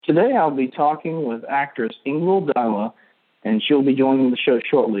Today I'll be talking with actress Ingvild Dale, and she'll be joining the show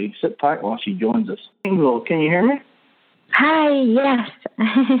shortly. Sit tight while she joins us. Ingvild, can you hear me? Hi, yes.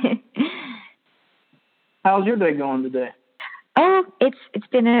 How's your day going today? Oh, it's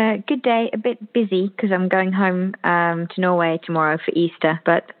been a good day. A bit busy because I'm going home to Norway tomorrow for Easter,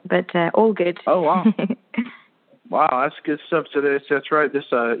 but all good. Oh wow, wow, that's good stuff today. That's right. This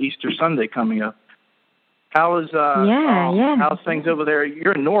Easter Sunday coming up. How's how's things over there?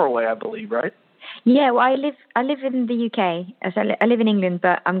 You're in Norway, I believe, right? Yeah, well, I live in the UK. I live in England,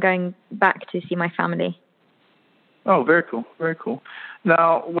 but I'm going back to see my family. Oh, very cool, very cool.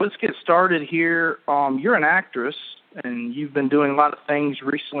 Now let's get started here. You're an actress, and you've been doing a lot of things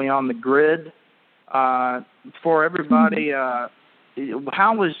recently on the grid. For everybody,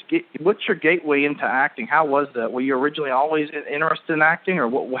 what's your gateway into acting? How was that? Were you originally always interested in acting, or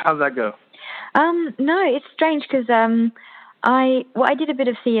how did that go? No, it's strange because I did a bit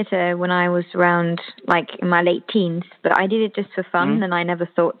of theatre when I was around like in my late teens, but I did it just for fun, and I never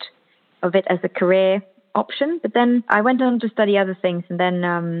thought of it as a career option. But then I went on to study other things, and then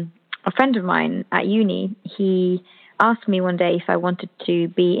a friend of mine at uni, he asked me one day if I wanted to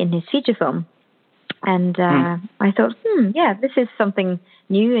be in his feature film, and I thought, yeah, this is something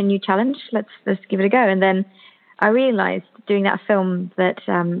new, a new challenge. Let's give it a go. And then I realized doing that film that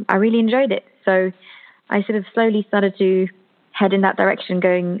I really enjoyed it. So I sort of slowly started to head in that direction,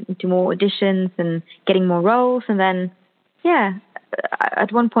 going into more auditions and getting more roles. And then, yeah,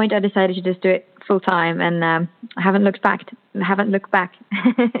 at one point I decided to just do it full time, and I haven't looked back.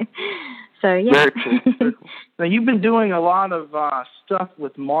 So, yeah. Very cool. Very cool. Now, you've been doing a lot of stuff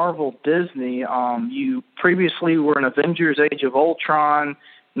with Marvel Disney. You previously were in Avengers Age of Ultron,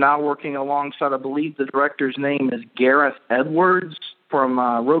 now working alongside, I believe the director's name is Gareth Edwards from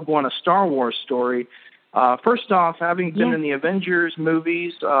Rogue One, a Star Wars story. First off, having been in the Avengers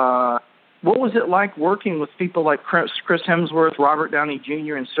movies, what was it like working with people like Chris Hemsworth, Robert Downey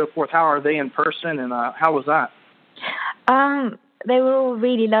Jr., and so forth? How are they in person, and how was that? They were all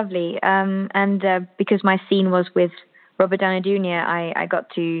really lovely, and because my scene was with Robert Downey Jr., I got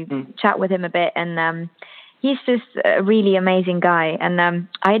to chat with him a bit, and he's just a really amazing guy. And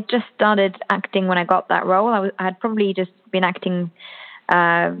I had just started acting when I got that role. I had probably just been acting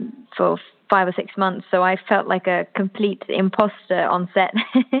for 5 or 6 months, so I felt like a complete imposter on set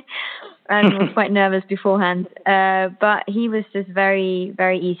and was quite nervous beforehand. But he was just very,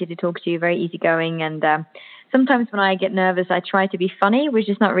 very easy to talk to, very easygoing. And sometimes when I get nervous, I try to be funny, which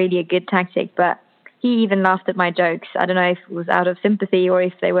is not really a good tactic, but he even laughed at my jokes. I don't know if it was out of sympathy or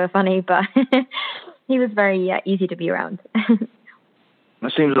if they were funny, but he was very easy to be around.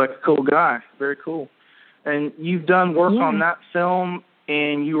 That seems like a cool guy. Very cool. And you've done work on that film,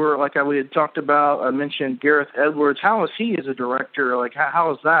 and you were, like we had talked about, I mentioned Gareth Edwards. How is he as a director? Like,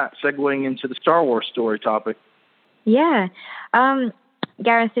 how is that segueing into the Star Wars story topic? Yeah.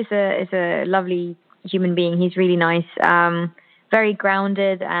 Gareth is a lovely human being. He's really nice, very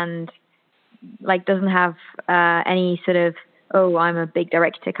grounded, and doesn't have any sort of, oh, I'm a big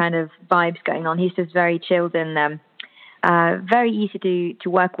director kind of vibes going on. He's just very chilled and very easy to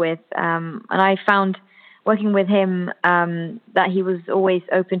work with. And I found working with him that he was always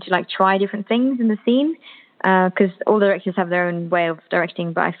open to try different things in the scene, because all directors have their own way of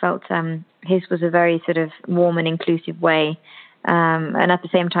directing, but I felt his was a very sort of warm and inclusive way, and at the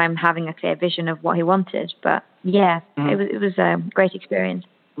same time having a clear vision of what he wanted. But yeah, it was a great experience.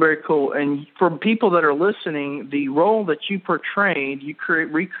 Very cool. And for people that are listening, the role that you portrayed, you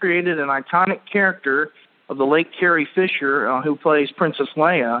recreated an iconic character of the late Carrie Fisher, who plays Princess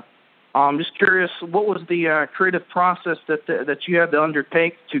Leia. I'm just curious, what was the creative process that you had to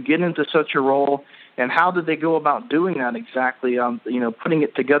undertake to get into such a role, and how did they go about doing that exactly? Putting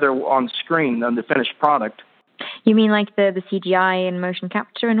it together on screen on the finished product. You mean like the CGI and motion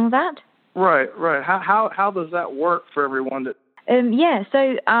capture and all that? Right. How does that work for everyone?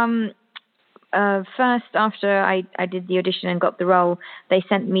 First, after I did the audition and got the role, they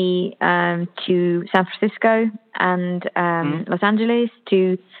sent me to San Francisco and Los Angeles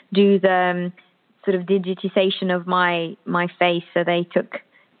to do the sort of digitization of my face. So they took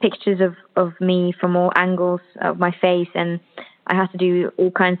pictures of me from all angles of my face, and I had to do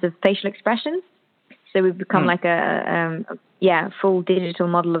all kinds of facial expressions. So we've become like a full digital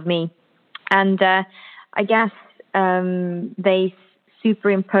model of me. And I guess they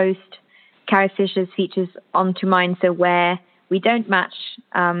superimposed Carrie Fisher's features onto mine, so where we don't match,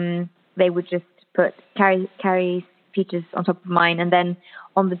 they would just put Carrie's features on top of mine, and then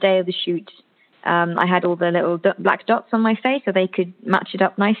on the day of the shoot, I had all the little black dots on my face so they could match it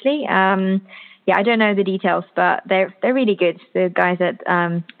up nicely. yeah, I don't know the details, but they're really good. The guys at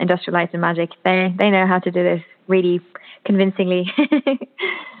Industrial Light and Magic, they know how to do this really convincingly.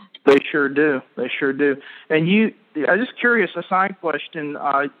 They sure do. They sure do. And I'm just curious, a side question.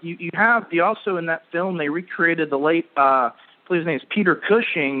 You also in that film, they recreated the late, I believe his name is Peter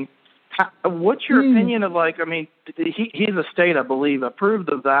Cushing. What's your opinion of, like, I mean, he's a state, I believe, approved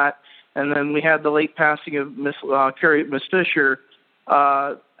of that. And then we had the late passing of Miss Fisher.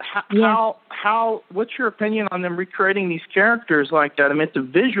 What's your opinion on them recreating these characters like that? I mean,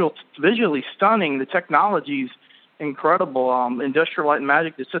 it's visually stunning. The technology's incredible. Industrial Light and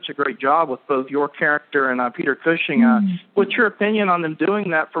Magic did such a great job with both your character and Peter Cushing. What's your opinion on them doing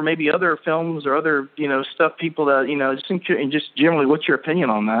that for maybe other films or other, stuff, people that, just generally, what's your opinion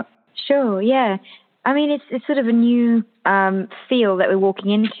on that? Sure, yeah. I mean, it's sort of a new field that we're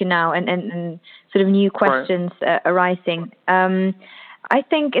walking into now, and sort of new questions arising. I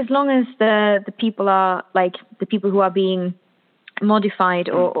think as long as the people are, like, the people who are being modified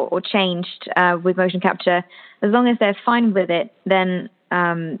or changed with motion capture, as long as they're fine with it, then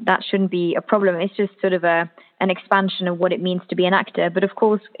that shouldn't be a problem. It's just sort of an expansion of what it means to be an actor. But of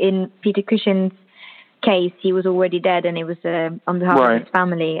course, in Peter Cushing's case, he was already dead, and it was on behalf of his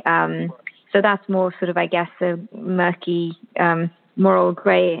family. So that's more sort of, I guess, a murky moral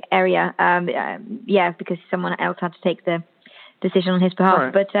grey area. Because someone else had to take the decision on his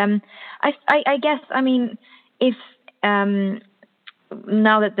behalf. But I guess, I mean, if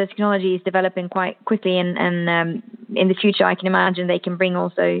now that the technology is developing quite quickly, and in the future, I can imagine they can bring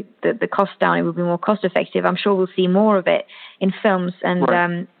also the cost down. It will be more cost effective. I'm sure we'll see more of it in films. And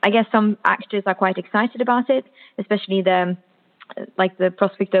I guess some actors are quite excited about it, especially the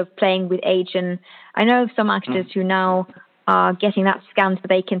prospect of playing with age. And I know of some actors who now are getting that scan so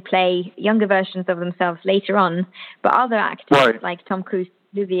they can play younger versions of themselves later on. But other actors, like Tom Cruise,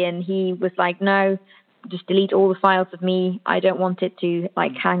 Vivian, he was like, no, just delete all the files of me. I don't want it to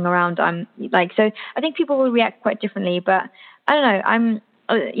hang around. So I think people will react quite differently. But I don't know.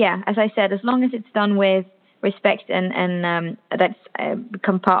 As I said, as long as it's done with respect and that's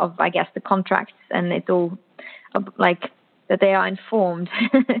become part of, I guess, the contracts, and it's all that they are informed,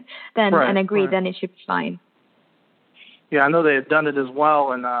 then and agree, then it should be fine. Yeah, I know they had done it as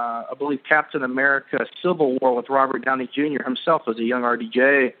well, and I believe Captain America: Civil War with Robert Downey Jr. himself as a young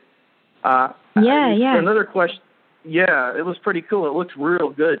RDJ. Another question. Yeah, it was pretty cool. It looks real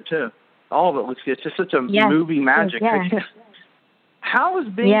good too. All of it looks good. It's just such a movie magic. Yeah. How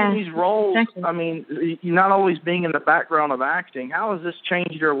has being in these roles, I mean, you're not always being in the background of acting, how has this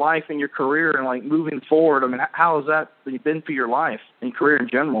changed your life and your career and moving forward? I mean, how has that been for your life and career in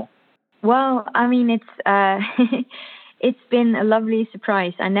general? Well, I mean, it's it's been a lovely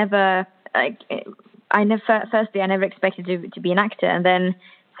surprise. Firstly, I never expected to be an actor, and then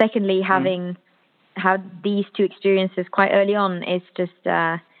secondly, having had these two experiences quite early on is just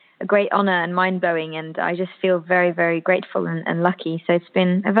a great honor and mind-blowing, and I just feel very, very grateful and lucky. So it's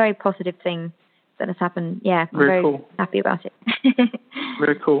been a very positive thing that has happened. Yeah, I'm very cool. Happy about it.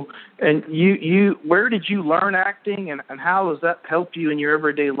 Very cool. And you where did you learn acting, and how has that helped you in your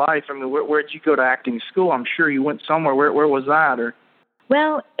everyday life? I mean, where did you go to acting school? I'm sure you went somewhere. Where was that? Or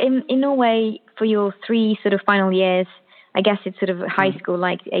well, in Norway, for your 3 sort of final years, I guess it's sort of high school,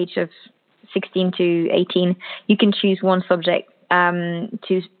 like the age of 16 to 18, you can choose one subject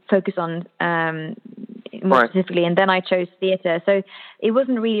to focus on more specifically, and then I chose theatre. So it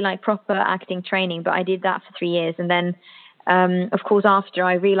wasn't really proper acting training, but I did that for 3 years. And then, of course, after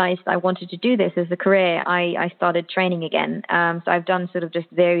I realized I wanted to do this as a career, I started training again. So I've done sort of just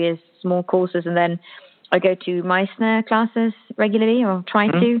various small courses, and then I go to Meissner classes regularly, or try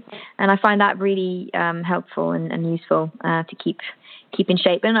to, and I find that really helpful and useful to keep in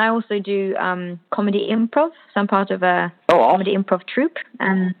shape. And I also do comedy improv. So I'm part of a comedy improv troupe,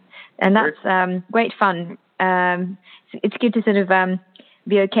 and that's great fun. It's good to sort of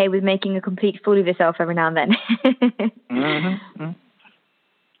be okay with making a complete fool of yourself every now and then.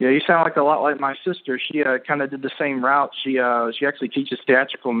 Yeah, you sound a lot like my sister. She kind of did the same route. She actually teaches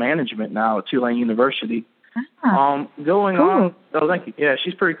theatrical management now at Tulane University. Going on. Oh, thank you. Yeah,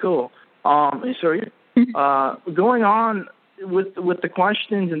 she's pretty cool. Going on with the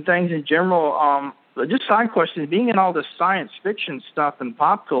questions and things in general. Just side questions. Being in all this science fiction stuff and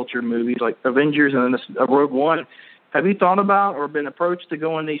pop culture movies like Avengers and Rogue One, have you thought about or been approached to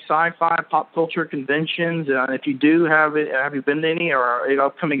go in these sci-fi pop culture conventions? If you do, have you been to any, or are there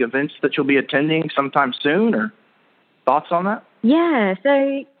upcoming events that you'll be attending sometime soon? Or thoughts on that? Yeah,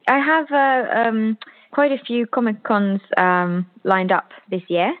 so I have quite a few Comic Cons lined up this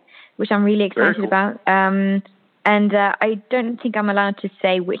year, which I'm really excited about. And I don't think I'm allowed to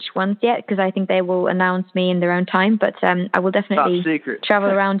say which ones yet because I think they will announce me in their own time. But I will definitely travel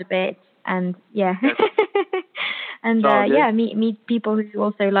around a bit and and meet people who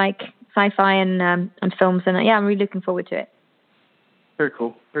also like sci-fi and films. And I'm really looking forward to it. Very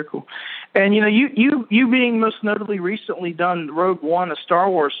cool, very cool. And you being most notably recently done Rogue One, a Star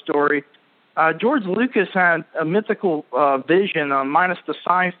Wars story. George Lucas had a mythical vision, minus the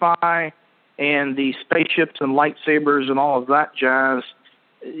sci-fi and the spaceships and lightsabers and all of that jazz.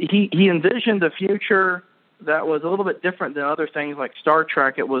 He envisioned a future that was a little bit different than other things like Star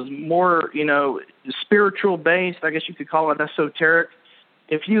Trek. It was more, spiritual based. I guess you could call it esoteric.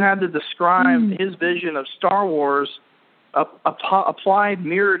 If you had to describe his vision of Star Wars applied,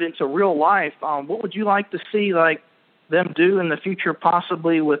 mirrored into real life, what would you like to see them do in the future,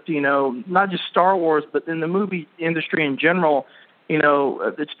 possibly with, not just Star Wars, but in the movie industry in general?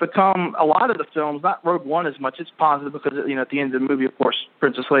 It's become a lot of the films, not Rogue One as much, it's positive because, at the end of the movie, of course,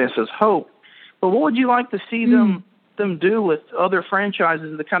 Princess Leia says hope. But what would you like to see them do with other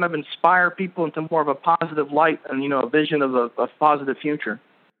franchises to kind of inspire people into more of a positive light and, a vision of a positive future?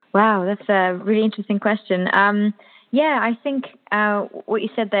 Wow, that's a really interesting question. I think what you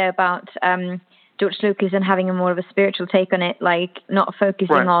said there about George Lucas and having a more of a spiritual take on it, like not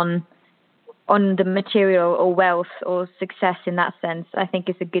focusing on the material or wealth or success in that sense, I think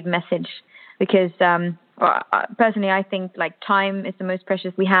is a good message because personally I think like time is the most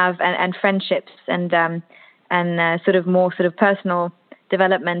precious we have and friendships and sort of more sort of personal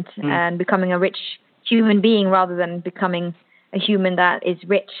development and becoming a rich human being rather than becoming a human that is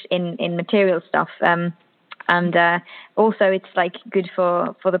rich in material stuff. And also it's like good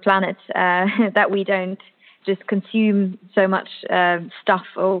for the planet that we don't just consume so much stuff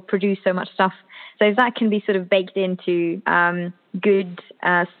or produce so much stuff. So if that can be sort of baked into good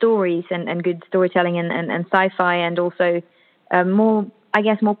stories and good storytelling and sci-fi and also more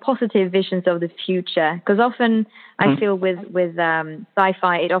positive visions of the future. Because often I feel with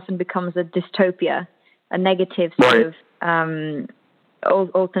sci-fi, it often becomes a dystopia, a negative sort of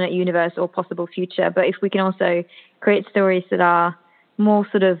alternate universe or possible future. But if we can also create stories that are more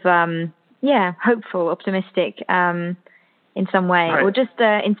sort of hopeful, optimistic in some way, or just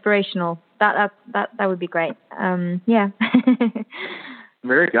inspirational, that would be great.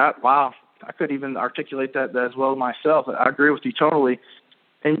 Very good. Wow, I couldn't even articulate that as well myself. I agree with you totally.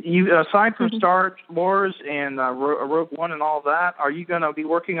 And you, aside from Star Wars and Rogue One and all that, are you going to be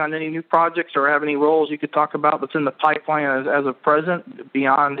working on any new projects or have any roles you could talk about that's in the pipeline as of present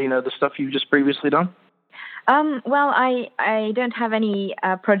beyond the stuff you've just previously done? Well, I don't have any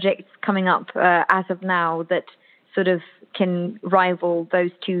projects coming up as of now that sort of can rival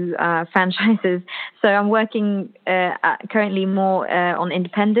those two franchises. So I'm working currently more on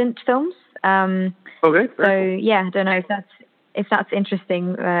independent films. Okay. So I don't know if that's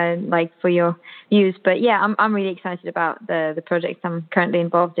interesting, like for your views. But I'm really excited about the projects I'm currently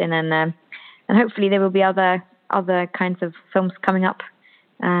involved in, and hopefully there will be other kinds of films coming up.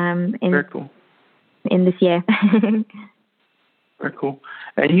 Very cool. In this year. Very cool.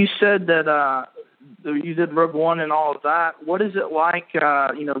 And you said that you did Rogue One and all of that. What is it like,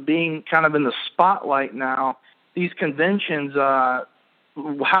 being kind of in the spotlight now? These conventions. Have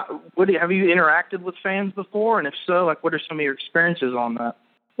you interacted with fans before? And if so, like, what are some of your experiences on that?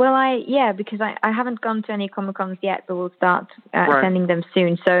 Well, because I haven't gone to any Comic-Cons yet, but we'll start attending them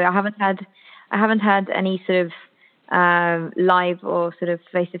soon. So I haven't had any sort of live or sort of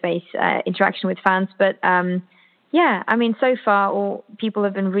face-to-face interaction with fans. But I mean, so far, all people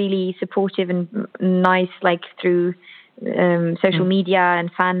have been really supportive and nice, like through social media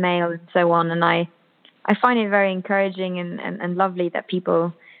and fan mail and so on. And I find it very encouraging and lovely that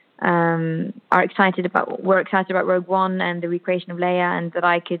people were excited about Rogue One and the recreation of Leia, and that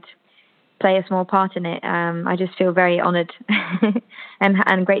I could play a small part in it. I just feel very honored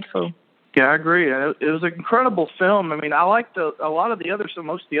and grateful. Yeah, I agree. It was an incredible film. I mean, I liked most of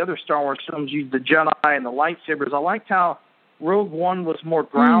the other Star Wars films used the Jedi and the lightsabers. I liked how Rogue One was more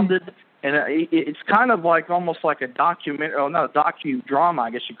grounded, and it's kind of like almost like a documentary, or not a docudrama, I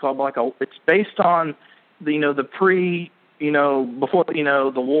guess you'd call it, but it's based on the before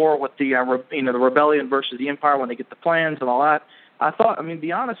the war with the rebellion versus the Empire when they get the plans and all that. I thought, to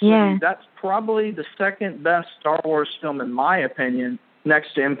be honest with you, that's probably the second best Star Wars film in my opinion,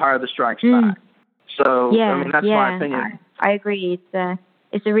 next to Empire that Strikes Back. So, that's my opinion. I agree.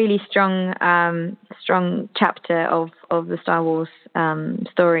 It's a really strong chapter of the Star Wars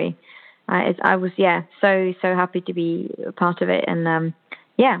story. I was so happy to be a part of it, and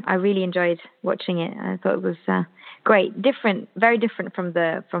I really enjoyed watching it. I thought it was great, different, very different from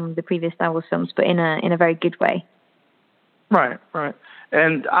the previous Star Wars films, but in a very good way. Right.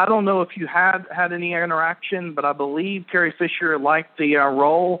 And I don't know if you had any interaction, but I believe Carrie Fisher liked the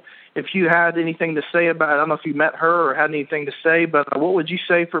role. If you had anything to say about it, I don't know if you met her or had anything to say, but what would you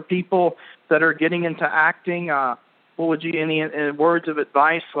say for people that are getting into acting? What would you, any words of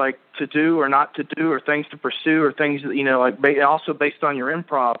advice, like to do or not to do, or things to pursue, or things that, like also based on your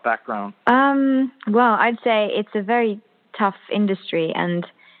improv background? Well, I'd say it's a very tough industry, and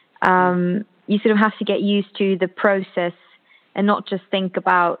you sort of have to get used to the process and not just think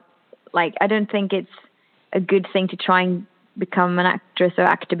about, like, I don't think it's a good thing to try and become an actress or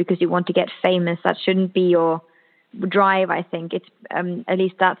actor because you want to get famous. That shouldn't be your drive, I think. It's at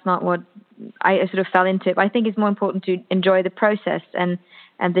least that's not what I sort of fell into. But I think it's more important to enjoy the process and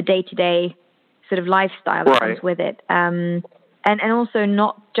the day-to-day sort of lifestyle that comes with it. And also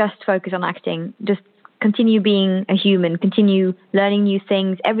not just focus on acting. Just continue being a human, continue learning new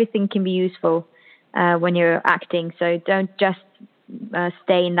things. Everything can be useful when you're acting. So don't just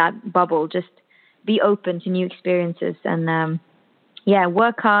stay in that bubble. Just be open to new experiences and,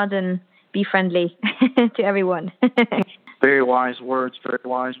 work hard and be friendly to everyone. Very wise words.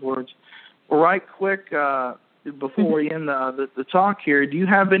 Well, right quick, before we end the talk here, do you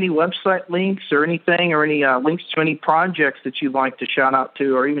have any website links or anything, or any links to any projects that you'd like to shout out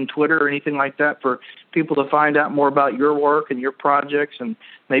to, or even Twitter or anything like that, for people to find out more about your work and your projects and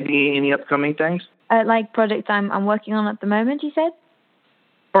maybe any upcoming things? Like projects I'm working on at the moment, you said?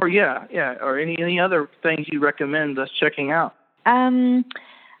 Or or any other things you recommend us checking out? Well,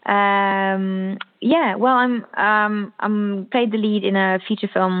 I'm played the lead in a feature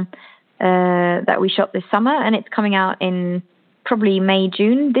film that we shot this summer, and it's coming out in probably May,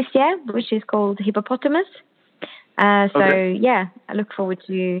 June this year, which is called Hippopotamus. I look forward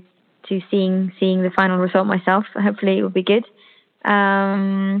to seeing the final result myself. Hopefully it will be good.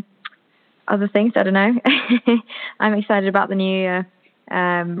 Other things, I don't know. I'm excited about the new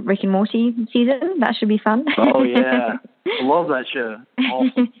Rick and Morty season. That should be fun. Oh yeah, I love that show.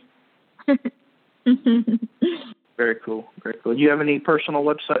 Awesome. Very cool. Do you have any personal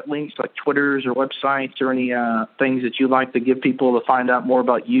website links, like Twitters or websites, or any things that you'd like to give people to find out more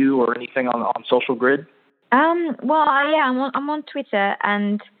about you, or anything on Social Grid? I'm on Twitter,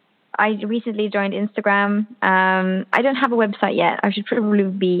 and I recently joined Instagram. I don't have a website yet. I should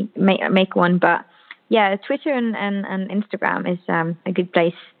probably make one, but yeah, Twitter and Instagram is a good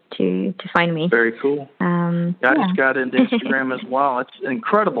place to find me. Very cool. I just got into Instagram as well. It's an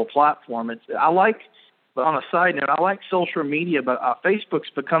incredible platform. But on a side note, I like social media, but Facebook's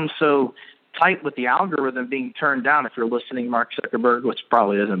become so tight with the algorithm being turned down, if you're listening, Mark Zuckerberg, which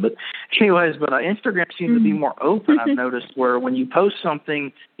probably isn't. But anyways, Instagram seems to be more open, I've noticed, where when you post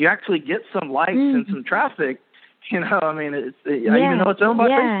something, you actually get some likes and some traffic. Even though it's owned by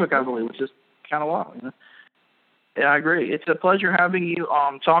Facebook, I believe, which is kind of wild. Yeah, I agree. It's a pleasure having you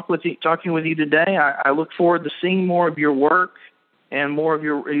talking with you today. I look forward to seeing more of your work and more of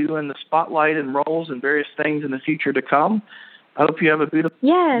you in the spotlight and roles and various things in the future to come. I hope you have a beautiful.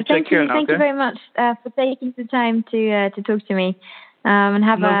 Yeah, thank you. Thank you very much for taking the time to talk to me. And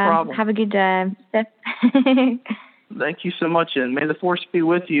have a good step. Thank you so much, and may the force be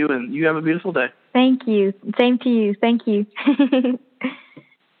with you. And you have a beautiful day. Thank you. Same to you. Thank you.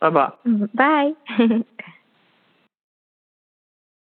 Bye-bye. Bye.